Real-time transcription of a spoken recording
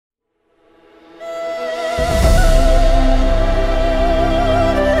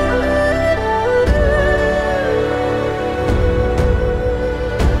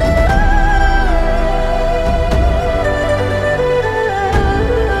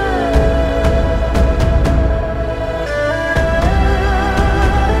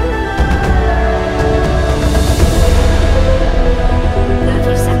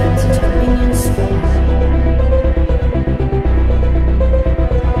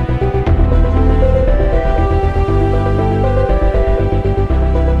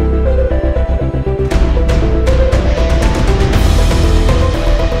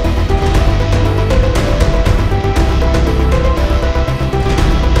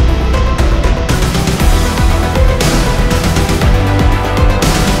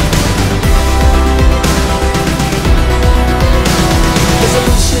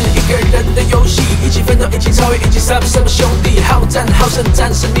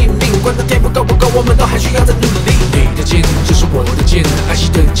逆命，管他天赋够不够，我们都还需要再努力。你的剑就是我的剑，艾希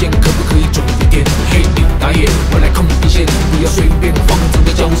的剑可不可以准一点嘿？你打野我来控兵线，不要随便慌张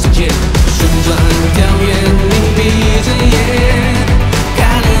就交闪现。旋转跳跃你闭着眼，开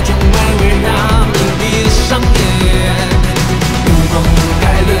了窗外会让你闭上眼。悟空开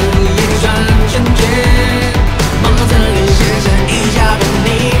了一转圈圈，忙着你写成一下把你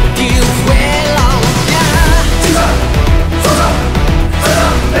体会老家。进场，走场，站上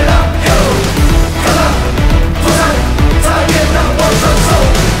来了哟，看上，坐上，差点让我承受。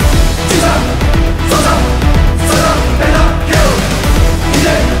进场，走场，站上来了哟，一人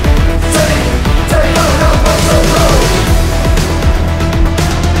这里最后让我守候。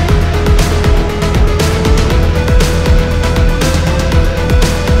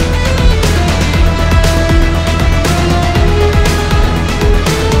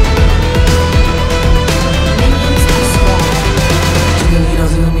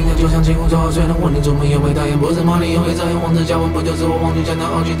就像金箍咒，虽然我你出门也会大言，不是骂你也会这样，王子交往不就是我忘记讲的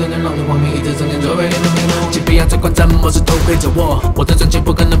傲气的人，让你画面一直增添这辈子的美梦。请不要再管怎么是偷窥着我的真情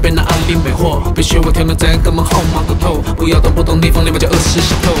不可能变得阿里美货，必须我挑战在根本号码个头，不要动不动地方，你们就20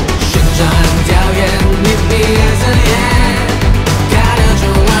下头。